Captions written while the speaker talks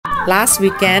Last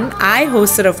weekend, I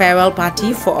hosted a farewell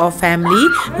party for our family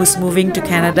who's moving to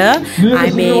Canada.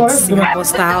 I made Singapore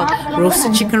style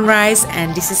roasted chicken rice,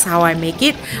 and this is how I make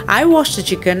it. I wash the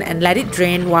chicken and let it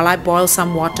drain while I boil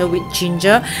some water with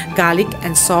ginger, garlic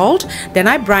and salt. Then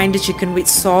I brine the chicken with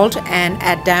salt and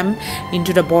add them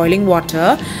into the boiling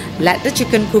water. Let the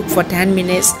chicken cook for 10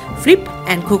 minutes, flip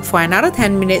and cook for another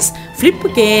 10 minutes, flip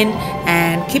again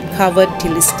and keep covered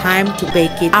till it's time to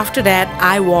bake it. After that,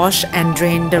 I wash and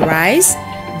drain the rice.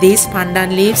 These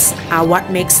pandan leaves are what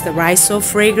makes the rice so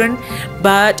fragrant,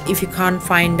 but if you can't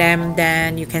find them,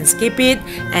 then you can skip it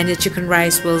and the chicken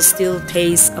rice will still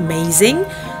taste amazing.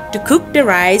 To cook the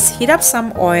rice, heat up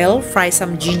some oil, fry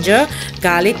some ginger,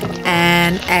 garlic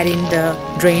and add in the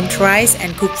drained rice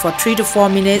and cook for 3 to 4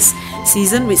 minutes.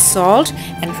 Season with salt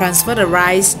and transfer the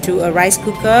rice to a rice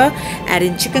cooker. Add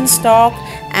in chicken stock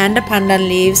and the pandan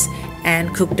leaves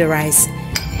and cook the rice.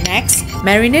 Next,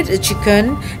 marinate the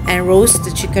chicken and roast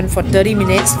the chicken for 30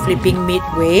 minutes, flipping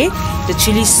midway. The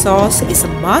chili sauce is a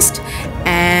must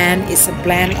and it's a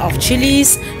blend of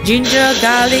chilies, ginger,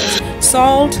 garlic,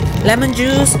 salt, lemon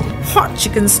juice, hot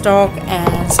chicken stock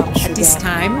and some sugar. At this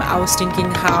time, I was thinking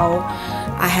how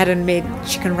I hadn't made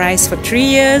chicken rice for 3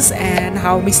 years and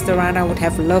how Mr. Rana would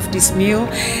have loved this meal,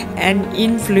 and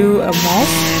in flew a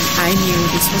moth, and I knew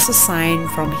this was a sign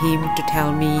from him to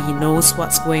tell me he knows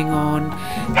what's going on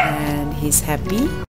and he's happy.